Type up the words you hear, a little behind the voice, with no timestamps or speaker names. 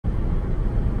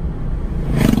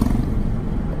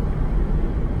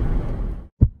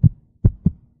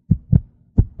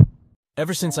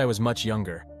Ever since I was much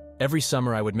younger, every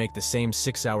summer I would make the same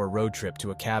 6-hour road trip to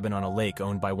a cabin on a lake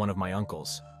owned by one of my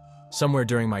uncles. Somewhere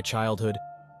during my childhood,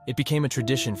 it became a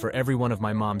tradition for every one of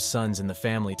my mom's sons in the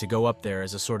family to go up there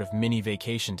as a sort of mini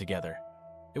vacation together.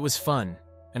 It was fun,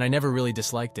 and I never really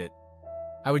disliked it.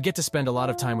 I would get to spend a lot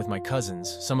of time with my cousins,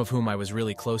 some of whom I was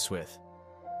really close with.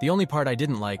 The only part I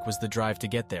didn't like was the drive to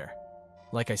get there.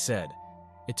 Like I said,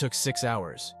 it took 6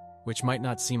 hours, which might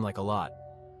not seem like a lot,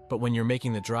 but when you're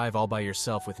making the drive all by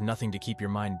yourself with nothing to keep your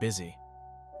mind busy,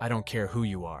 I don't care who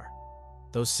you are.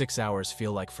 Those 6 hours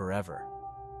feel like forever.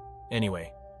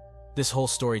 Anyway, this whole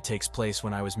story takes place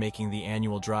when I was making the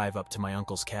annual drive up to my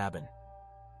uncle's cabin.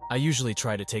 I usually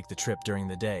try to take the trip during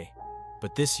the day,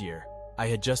 but this year, I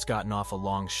had just gotten off a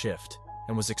long shift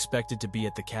and was expected to be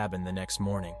at the cabin the next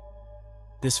morning.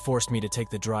 This forced me to take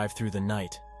the drive through the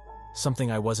night,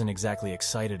 something I wasn't exactly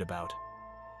excited about.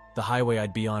 The highway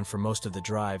I'd be on for most of the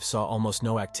drive saw almost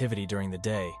no activity during the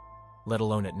day, let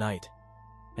alone at night,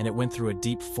 and it went through a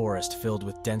deep forest filled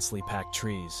with densely packed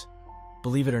trees.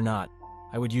 Believe it or not,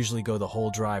 I would usually go the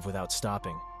whole drive without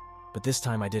stopping, but this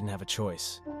time I didn't have a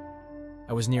choice.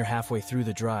 I was near halfway through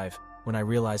the drive when I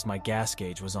realized my gas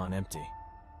gauge was on empty.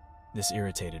 This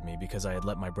irritated me because I had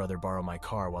let my brother borrow my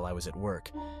car while I was at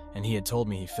work, and he had told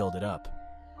me he filled it up,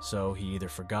 so he either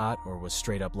forgot or was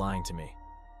straight up lying to me.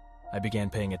 I began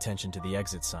paying attention to the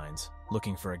exit signs,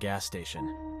 looking for a gas station.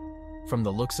 From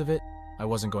the looks of it, I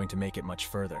wasn't going to make it much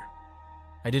further.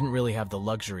 I didn't really have the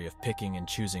luxury of picking and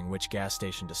choosing which gas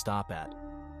station to stop at,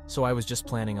 so I was just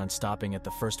planning on stopping at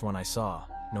the first one I saw,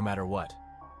 no matter what.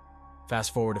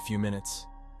 Fast forward a few minutes,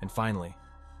 and finally,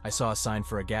 I saw a sign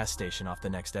for a gas station off the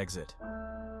next exit.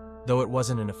 Though it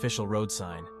wasn't an official road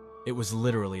sign, it was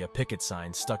literally a picket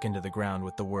sign stuck into the ground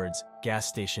with the words, "Gas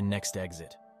station next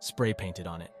exit," spray painted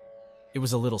on it. It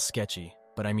was a little sketchy,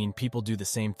 but I mean, people do the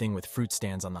same thing with fruit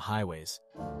stands on the highways,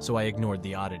 so I ignored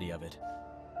the oddity of it.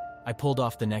 I pulled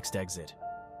off the next exit,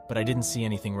 but I didn't see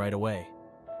anything right away.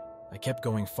 I kept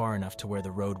going far enough to where the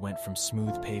road went from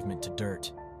smooth pavement to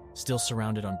dirt, still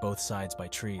surrounded on both sides by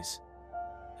trees.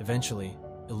 Eventually,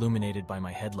 illuminated by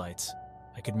my headlights,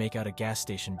 I could make out a gas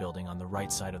station building on the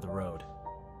right side of the road.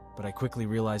 But I quickly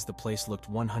realized the place looked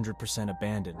 100%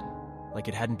 abandoned, like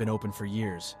it hadn't been open for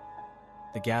years.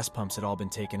 The gas pumps had all been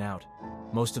taken out,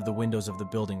 most of the windows of the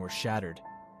building were shattered,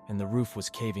 and the roof was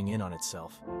caving in on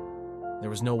itself. There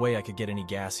was no way I could get any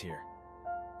gas here.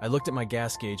 I looked at my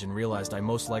gas gauge and realized I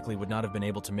most likely would not have been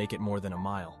able to make it more than a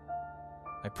mile.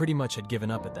 I pretty much had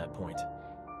given up at that point.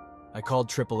 I called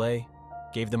AAA,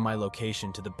 gave them my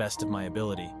location to the best of my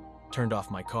ability, turned off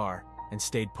my car, and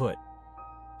stayed put.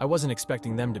 I wasn't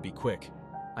expecting them to be quick.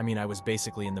 I mean, I was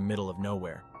basically in the middle of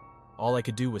nowhere. All I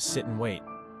could do was sit and wait,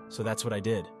 so that's what I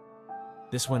did.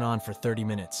 This went on for 30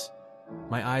 minutes.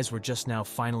 My eyes were just now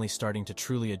finally starting to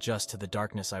truly adjust to the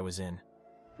darkness I was in.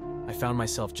 I found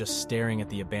myself just staring at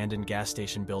the abandoned gas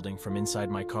station building from inside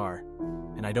my car,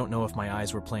 and I don't know if my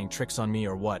eyes were playing tricks on me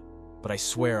or what, but I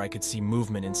swear I could see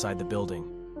movement inside the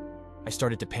building. I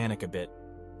started to panic a bit,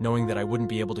 knowing that I wouldn't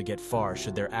be able to get far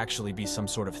should there actually be some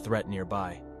sort of threat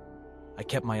nearby. I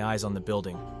kept my eyes on the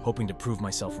building, hoping to prove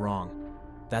myself wrong.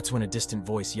 That's when a distant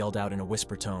voice yelled out in a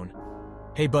whisper tone,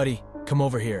 "Hey buddy, come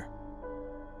over here."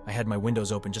 I had my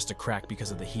windows open just a crack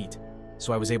because of the heat,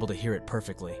 so I was able to hear it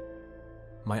perfectly.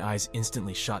 My eyes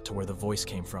instantly shot to where the voice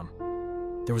came from.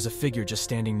 There was a figure just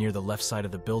standing near the left side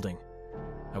of the building.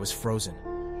 I was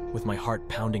frozen, with my heart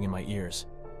pounding in my ears.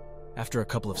 After a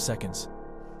couple of seconds,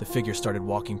 the figure started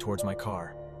walking towards my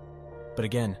car. But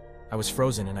again, I was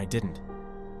frozen and I didn't,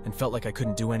 and felt like I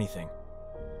couldn't do anything.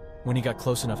 When he got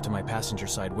close enough to my passenger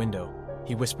side window,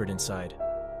 he whispered inside,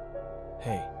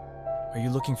 "Hey, are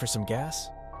you looking for some gas?"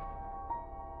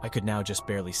 I could now just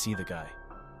barely see the guy.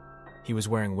 He was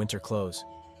wearing winter clothes,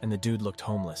 and the dude looked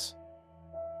homeless.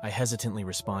 I hesitantly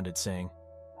responded, saying,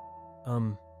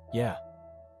 yeah.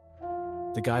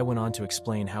 The guy went on to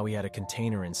explain how he had a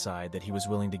container inside that he was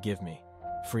willing to give me,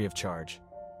 free of charge.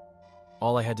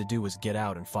 All I had to do was get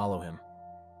out and follow him.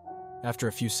 After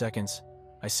a few seconds,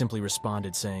 I simply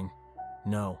responded saying,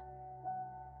 "No."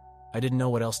 I didn't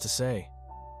know what else to say.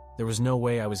 There was no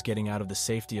way I was getting out of the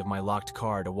safety of my locked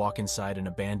car to walk inside an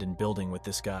abandoned building with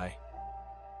this guy.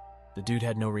 The dude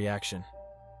had no reaction.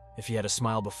 If he had a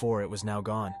smile before, it was now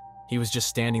gone. He was just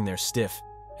standing there stiff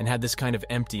and had this kind of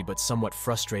empty but somewhat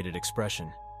frustrated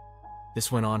expression.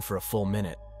 This went on for a full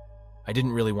minute. I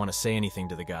didn't really want to say anything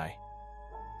to the guy.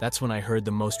 That's when I heard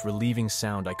the most relieving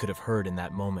sound I could have heard in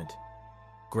that moment.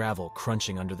 Gravel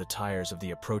crunching under the tires of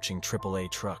the approaching AAA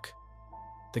truck.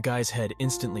 The guy's head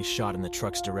instantly shot in the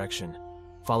truck's direction,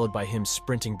 followed by him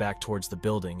sprinting back towards the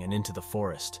building and into the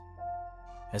forest.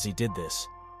 As he did this,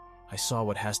 I saw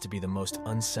what has to be the most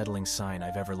unsettling sign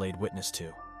I've ever laid witness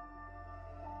to.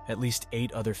 At least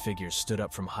 8 other figures stood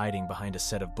up from hiding behind a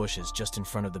set of bushes just in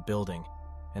front of the building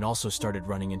and also started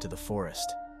running into the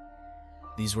forest.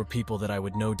 These were people that I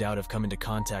would no doubt have come into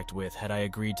contact with had I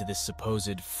agreed to this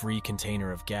supposed free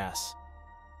container of gas.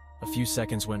 A few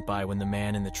seconds went by when the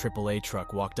man in the AAA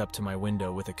truck walked up to my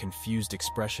window with a confused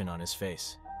expression on his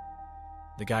face.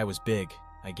 The guy was big,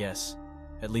 I guess,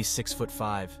 at least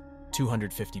 6'5",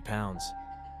 250 pounds.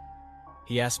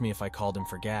 He asked me if I called him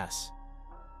for gas.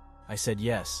 I said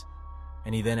yes,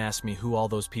 and he then asked me who all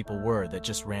those people were that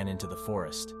just ran into the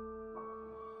forest.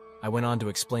 I went on to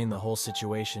explain the whole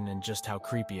situation and just how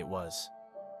creepy it was.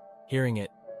 Hearing it,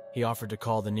 he offered to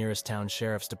call the nearest town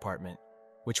sheriff's department,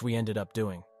 which we ended up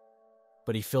doing.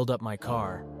 But he filled up my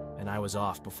car, and I was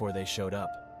off before they showed up.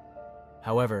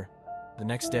 However, the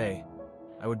next day,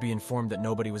 I would be informed that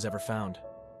nobody was ever found.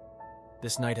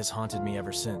 This night has haunted me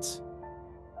ever since.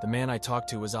 The man I talked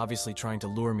to was obviously trying to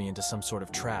lure me into some sort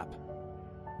of trap.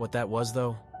 What that was,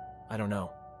 though, I don't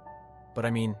know. But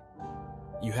I mean,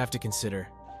 you have to consider,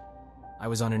 I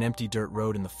was on an empty dirt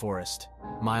road in the forest,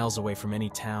 miles away from any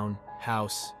town,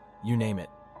 house, you name it.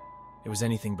 It was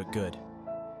anything but good.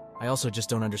 I also just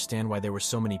don't understand why there were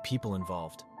so many people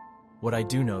involved. What I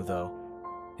do know, though,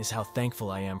 is how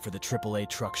thankful I am for the AAA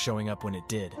truck showing up when it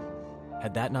did.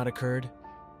 Had that not occurred,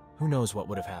 who knows what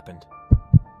would have happened.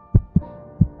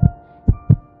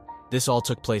 This all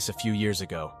took place a few years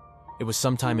ago. It was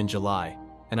sometime in July,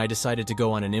 and I decided to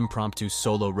go on an impromptu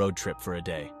solo road trip for a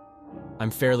day.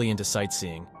 I'm fairly into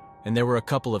sightseeing, and there were a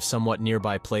couple of somewhat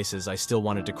nearby places I still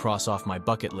wanted to cross off my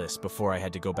bucket list before I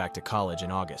had to go back to college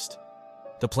in August.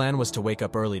 The plan was to wake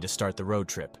up early to start the road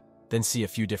trip, then see a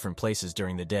few different places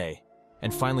during the day,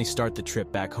 and finally start the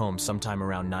trip back home sometime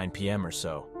around 9 p.m. or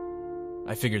so.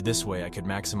 I figured this way I could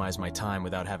maximize my time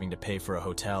without having to pay for a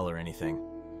hotel or anything.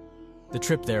 The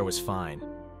trip there was fine.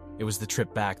 It was the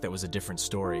trip back that was a different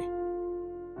story.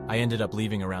 I ended up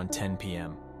leaving around 10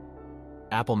 p.m.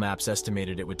 Apple Maps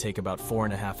estimated it would take about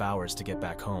 4.5 hours to get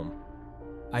back home.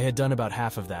 I had done about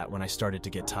half of that when I started to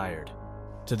get tired,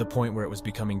 to the point where it was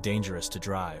becoming dangerous to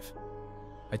drive.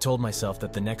 I told myself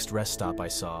that the next rest stop I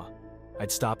saw,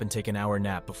 I'd stop and take an hour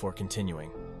nap before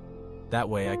continuing. That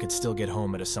way I could still get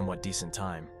home at a somewhat decent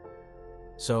time.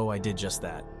 So I did just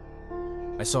that.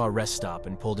 I saw a rest stop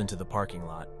and pulled into the parking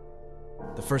lot.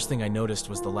 The first thing I noticed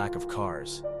was the lack of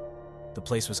cars. The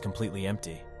place was completely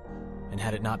empty, and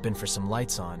had it not been for some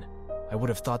lights on, I would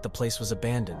have thought the place was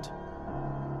abandoned.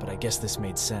 But I guess this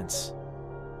made sense.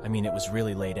 I mean, it was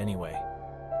really late anyway.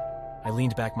 I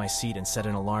leaned back my seat and set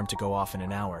an alarm to go off in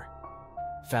an hour.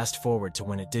 Fast forward to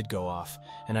when it did go off,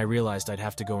 and I realized I'd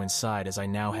have to go inside as I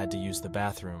now had to use the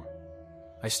bathroom.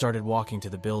 I started walking to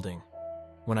the building.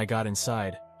 When I got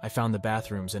inside, I found the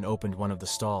bathrooms and opened one of the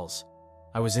stalls.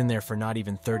 I was in there for not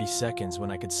even 30 seconds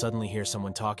when I could suddenly hear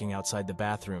someone talking outside the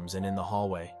bathrooms and in the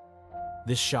hallway.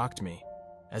 This shocked me,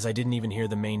 as I didn't even hear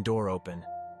the main door open,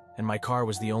 and my car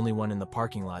was the only one in the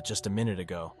parking lot just a minute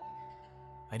ago.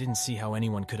 I didn't see how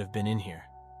anyone could have been in here.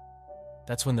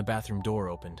 That's when the bathroom door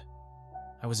opened.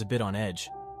 I was a bit on edge,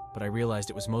 but I realized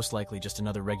it was most likely just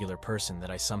another regular person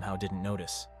that I somehow didn't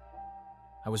notice.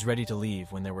 I was ready to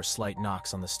leave when there were slight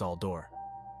knocks on the stall door.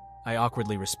 I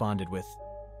awkwardly responded with,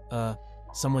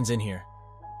 someone's in here."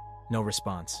 No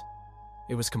response.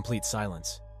 It was complete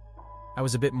silence. I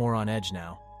was a bit more on edge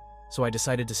now, so I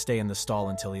decided to stay in the stall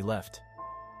until he left.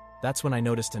 That's when I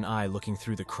noticed an eye looking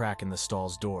through the crack in the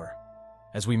stall's door.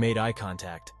 As we made eye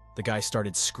contact, the guy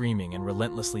started screaming and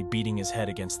relentlessly beating his head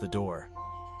against the door.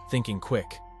 Thinking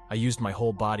quick, I used my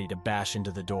whole body to bash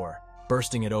into the door,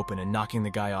 bursting it open and knocking the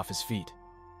guy off his feet.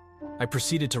 I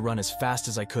proceeded to run as fast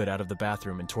as I could out of the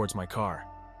bathroom and towards my car.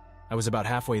 I was about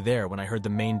halfway there when I heard the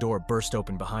main door burst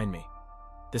open behind me.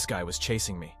 This guy was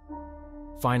chasing me.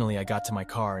 Finally, I got to my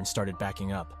car and started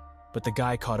backing up, but the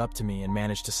guy caught up to me and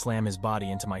managed to slam his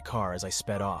body into my car as I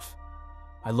sped off.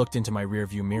 I looked into my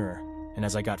rearview mirror, and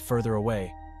as I got further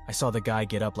away, I saw the guy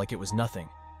get up like it was nothing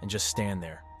and just stand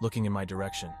there, looking in my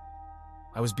direction.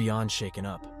 I was beyond shaken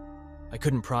up. I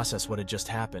couldn't process what had just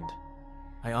happened.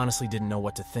 I honestly didn't know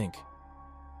what to think.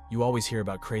 You always hear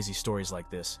about crazy stories like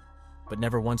this, but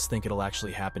never once think it'll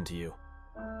actually happen to you.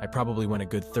 I probably went a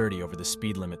good 30 over the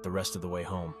speed limit the rest of the way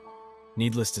home.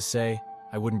 Needless to say,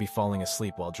 I wouldn't be falling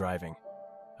asleep while driving.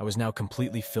 I was now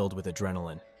completely filled with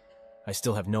adrenaline. I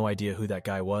still have no idea who that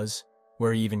guy was,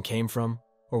 where he even came from,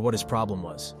 or what his problem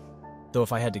was. Though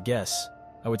if I had to guess,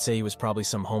 I would say he was probably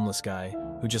some homeless guy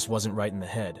who just wasn't right in the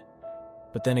head.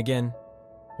 But then again,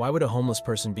 why would a homeless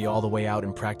person be all the way out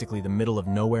in practically the middle of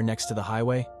nowhere next to the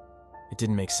highway? It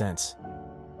didn't make sense.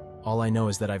 All I know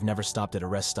is that I've never stopped at a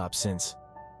rest stop since,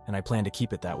 and I plan to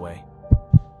keep it that way.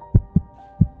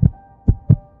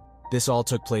 This all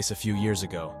took place a few years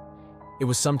ago. It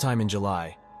was sometime in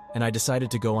July, and I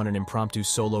decided to go on an impromptu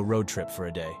solo road trip for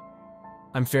a day.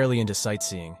 I'm fairly into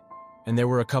sightseeing, and there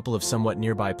were a couple of somewhat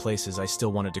nearby places I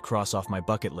still wanted to cross off my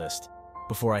bucket list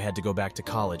before I had to go back to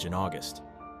college in August.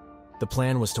 The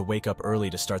plan was to wake up early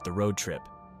to start the road trip,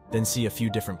 then see a few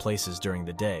different places during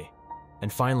the day,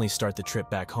 and finally start the trip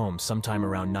back home sometime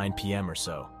around 9 p.m. or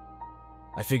so.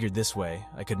 I figured this way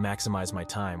I could maximize my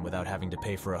time without having to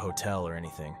pay for a hotel or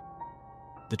anything.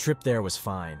 The trip there was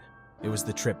fine. It was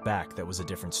the trip back that was a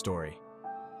different story.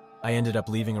 I ended up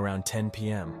leaving around 10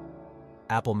 p.m.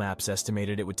 Apple Maps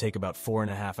estimated it would take about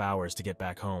 4.5 hours to get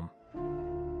back home.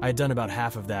 I had done about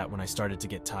half of that when I started to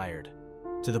get tired,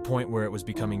 to the point where it was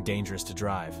becoming dangerous to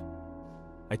drive.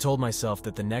 I told myself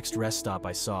that the next rest stop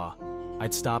I saw,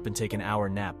 I'd stop and take an hour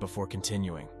nap before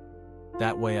continuing.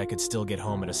 That way I could still get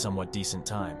home at a somewhat decent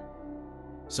time.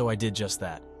 So I did just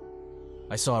that.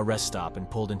 I saw a rest stop and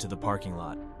pulled into the parking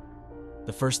lot.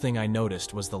 The first thing I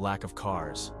noticed was the lack of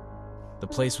cars. The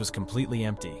place was completely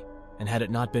empty, and had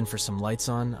it not been for some lights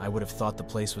on, I would have thought the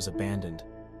place was abandoned.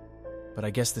 But I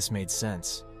guess this made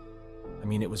sense. I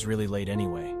mean, it was really late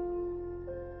anyway.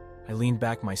 I leaned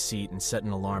back my seat and set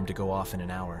an alarm to go off in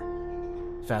an hour.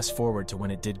 Fast forward to when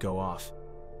it did go off,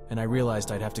 and I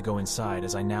realized I'd have to go inside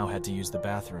as I now had to use the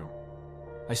bathroom.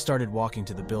 I started walking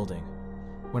to the building.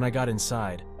 When I got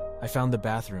inside, I found the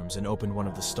bathrooms and opened one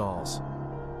of the stalls.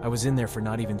 I was in there for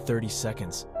not even 30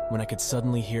 seconds when I could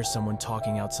suddenly hear someone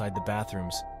talking outside the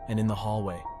bathrooms and in the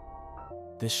hallway.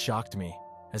 This shocked me,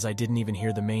 as I didn't even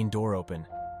hear the main door open,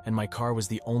 and my car was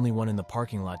the only one in the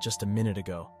parking lot just a minute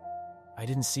ago. I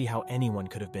didn't see how anyone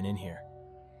could have been in here.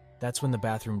 That's when the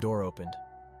bathroom door opened.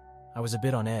 I was a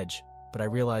bit on edge, but I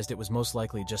realized it was most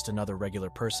likely just another regular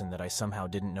person that I somehow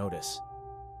didn't notice.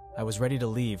 I was ready to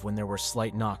leave when there were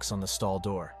slight knocks on the stall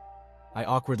door. I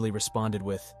awkwardly responded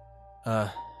with,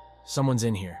 someone's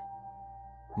in here."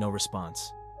 No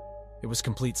response. It was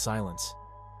complete silence.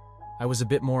 I was a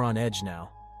bit more on edge now,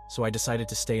 so I decided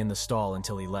to stay in the stall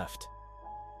until he left.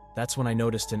 That's when I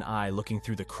noticed an eye looking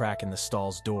through the crack in the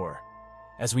stall's door.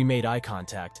 As we made eye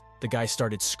contact, the guy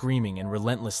started screaming and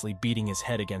relentlessly beating his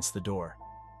head against the door.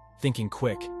 Thinking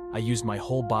quick, I used my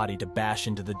whole body to bash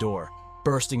into the door,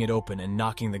 bursting it open and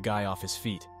knocking the guy off his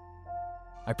feet.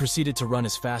 I proceeded to run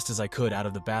as fast as I could out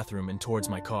of the bathroom and towards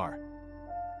my car.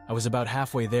 I was about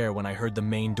halfway there when I heard the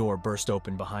main door burst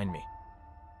open behind me.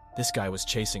 This guy was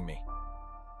chasing me.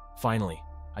 Finally,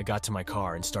 I got to my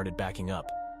car and started backing up,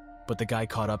 but the guy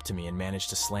caught up to me and managed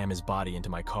to slam his body into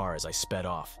my car as I sped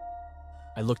off.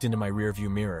 I looked into my rearview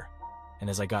mirror, and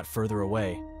as I got further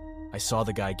away, I saw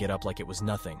the guy get up like it was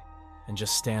nothing and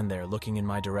just stand there looking in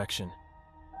my direction.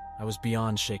 I was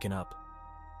beyond shaken up.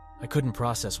 I couldn't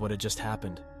process what had just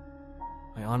happened.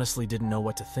 I honestly didn't know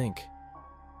what to think.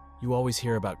 You always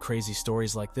hear about crazy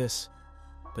stories like this,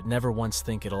 but never once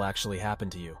think it'll actually happen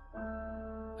to you.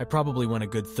 I probably went a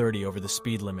good 30 over the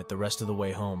speed limit the rest of the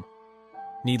way home.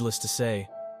 Needless to say,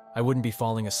 I wouldn't be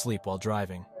falling asleep while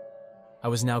driving. I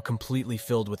was now completely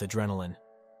filled with adrenaline.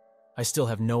 I still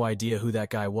have no idea who that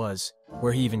guy was,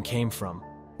 where he even came from,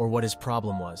 or what his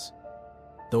problem was.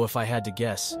 Though if I had to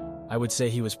guess, I would say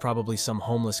he was probably some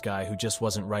homeless guy who just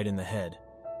wasn't right in the head.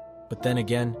 But then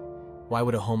again, why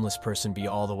would a homeless person be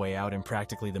all the way out in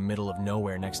practically the middle of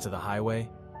nowhere next to the highway?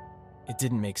 It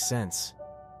didn't make sense.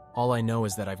 All I know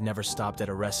is that I've never stopped at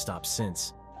a rest stop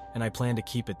since, and I plan to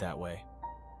keep it that way.